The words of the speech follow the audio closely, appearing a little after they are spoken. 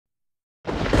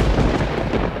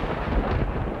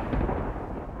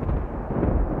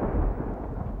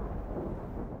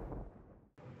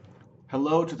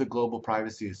Hello to the Global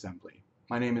Privacy Assembly.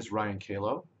 My name is Ryan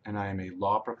Calo, and I am a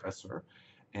law professor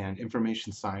and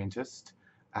information scientist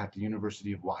at the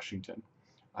University of Washington.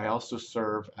 I also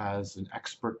serve as an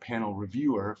expert panel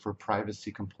reviewer for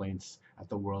privacy complaints at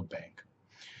the World Bank.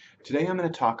 Today I'm going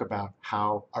to talk about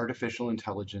how artificial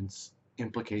intelligence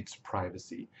implicates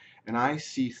privacy. And I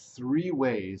see three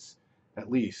ways,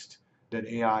 at least, that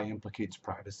AI implicates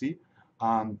privacy.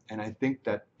 And I think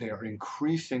that they are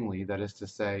increasingly, that is to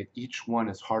say, each one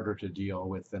is harder to deal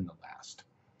with than the last.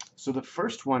 So the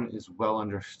first one is well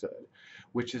understood,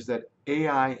 which is that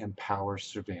AI empowers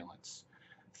surveillance.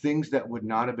 Things that would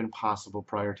not have been possible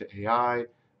prior to AI,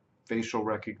 facial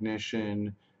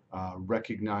recognition,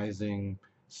 recognizing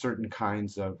certain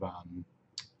kinds of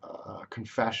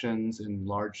confessions in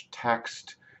large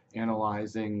text,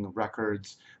 analyzing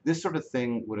records. This sort of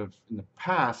thing would have, in the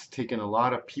past, taken a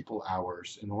lot of people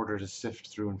hours in order to sift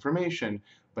through information,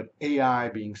 but AI,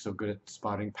 being so good at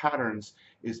spotting patterns,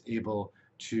 is able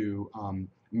to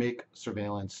make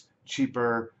surveillance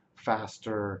cheaper,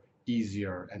 faster,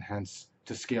 easier, and hence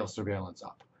to scale surveillance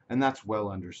up. And that's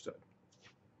well understood.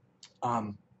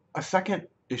 A second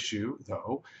issue,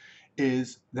 though,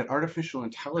 is that artificial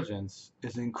intelligence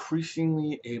is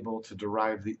increasingly able to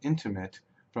derive the intimate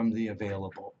from the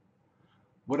available.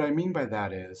 What I mean by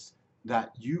that is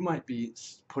that you might be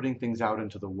putting things out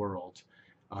into the world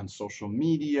on social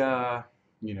media,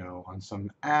 on some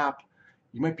app.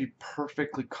 You might be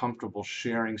perfectly comfortable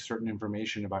sharing certain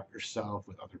information about yourself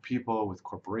with other people, with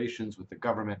corporations, with the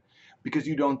government, because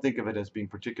you don't think of it as being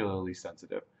particularly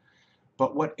sensitive.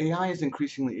 But what AI is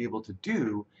increasingly able to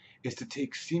do is to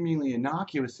take seemingly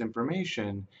innocuous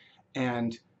information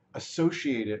and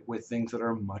associate it with things that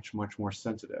are much, much more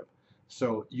sensitive.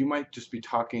 So you might just be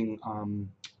talking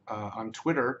on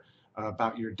Twitter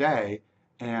about your day,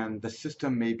 and the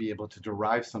system may be able to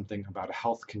derive something about a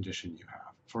health condition you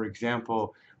have. For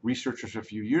example, researchers a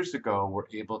few years ago were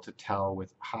able to tell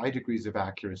with high degrees of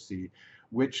accuracy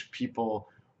which people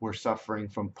were suffering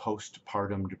from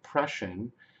postpartum depression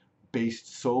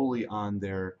based solely on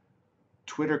their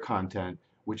Twitter content,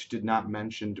 which did not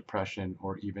mention depression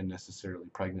or even necessarily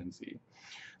pregnancy.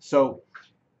 So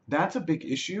that's a big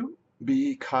issue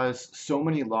because so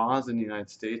many laws in the United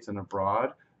States and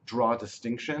abroad draw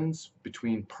distinctions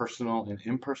between personal and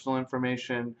impersonal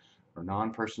information or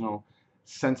non-personal,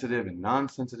 sensitive and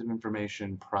non-sensitive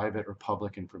information, private or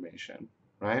public information,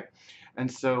 right?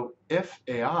 And so if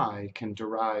AI can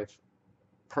derive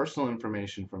personal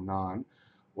information from non,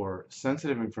 or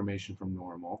sensitive information from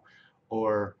normal,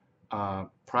 or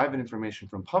private information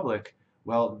from public,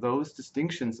 well, those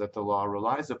distinctions that the law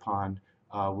relies upon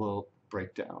will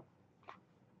break down.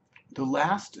 The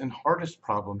last and hardest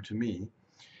problem to me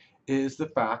is the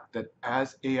fact that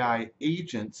as AI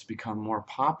agents become more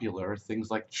popular, things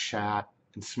like chat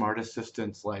and smart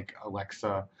assistants like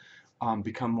Alexa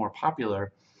become more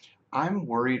popular, I'm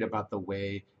worried about the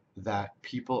way that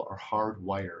people are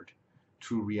hardwired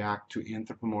to react to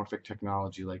anthropomorphic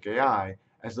technology like AI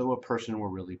as though a person were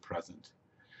really present.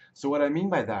 So what I mean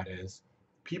by that is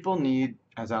people need,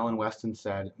 as Alan Weston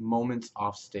said, moments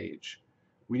off stage.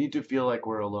 We need to feel like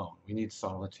we're alone. We need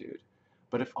solitude.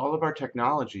 But if all of our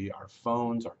technology, our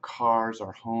phones, our cars,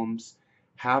 our homes,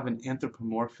 have an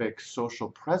anthropomorphic social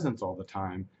presence all the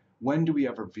time, when do we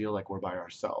ever feel like we're by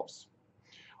ourselves?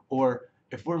 Or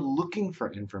if we're looking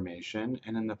for information,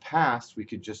 and in the past we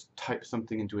could just type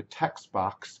something into a text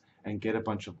box and get a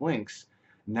bunch of links,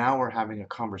 now we're having a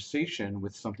conversation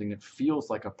with something that feels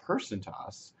like a person to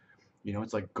us.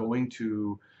 It's like going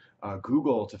to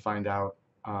Google to find out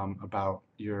about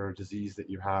your disease that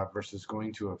you have versus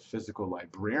going to a physical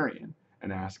librarian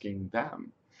and asking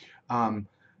them.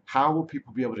 How will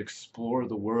people be able to explore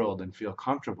the world and feel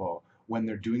comfortable when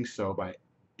they're doing so by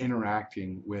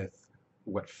interacting with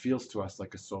what feels to us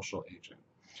like a social agent?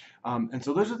 And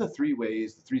so those are the three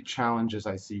ways, the three challenges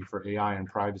I see for AI and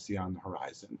privacy on the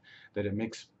horizon, that it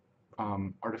makes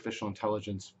artificial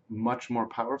intelligence much more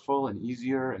powerful and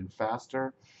easier and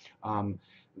faster,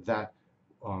 that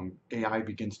AI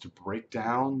begins to break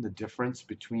down the difference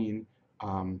between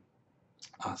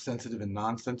sensitive and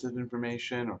non-sensitive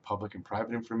information or public and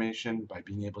private information by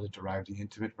being able to derive the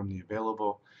intimate from the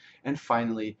available. And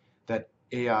finally, that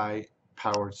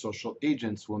AI-powered social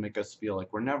agents will make us feel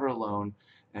like we're never alone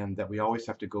and that we always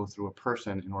have to go through a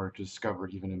person in order to discover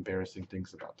even embarrassing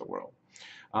things about the world.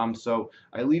 So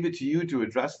I leave it to you to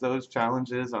address those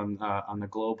challenges on the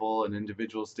global and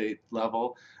individual state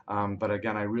level. But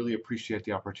again, I really appreciate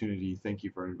the opportunity. Thank you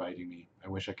for inviting me. I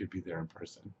wish I could be there in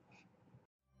person.